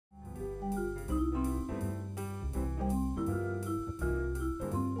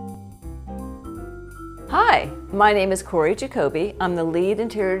Hi, my name is Cory Jacoby. I'm the lead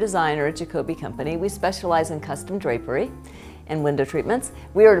interior designer at Jacoby Company. We specialize in custom drapery and window treatments.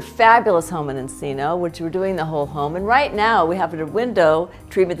 We are a fabulous home in Encino, which we're doing the whole home. And right now we have a window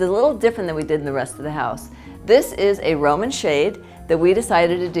treatment that's a little different than we did in the rest of the house. This is a Roman shade that we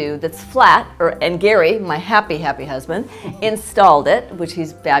decided to do that's flat, and Gary, my happy husband, installed it, which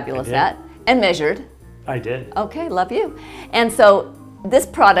he's fabulous at, and measured. I did. Okay, love you. And so this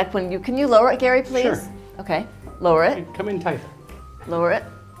product, can you lower it, Gary, please? Sure. Okay, lower it. Come in tighter. Lower it.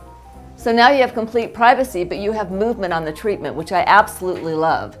 So now you have complete privacy, but you have movement on the treatment, which I absolutely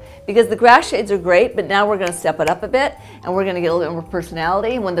love. Because the grass shades are great, but now we're going to step it up a bit, and we're going to get a little bit more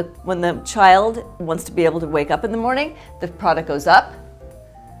personality. When the child wants to be able to wake up in the morning, the product goes up,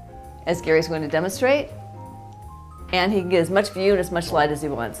 as Gary's going to demonstrate, and he can get as much view and as much light as he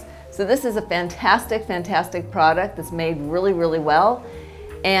wants. So this is a fantastic, fantastic product that's made really, really well.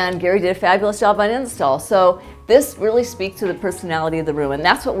 And Gary did a fabulous job on install. So this really speaks to the personality of the room. And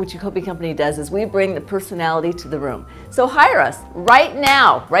that's what Jacoby Company does, is we bring the personality to the room. So hire us right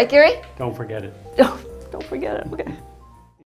now. Right, Gary? Don't forget it. Don't forget it. Okay.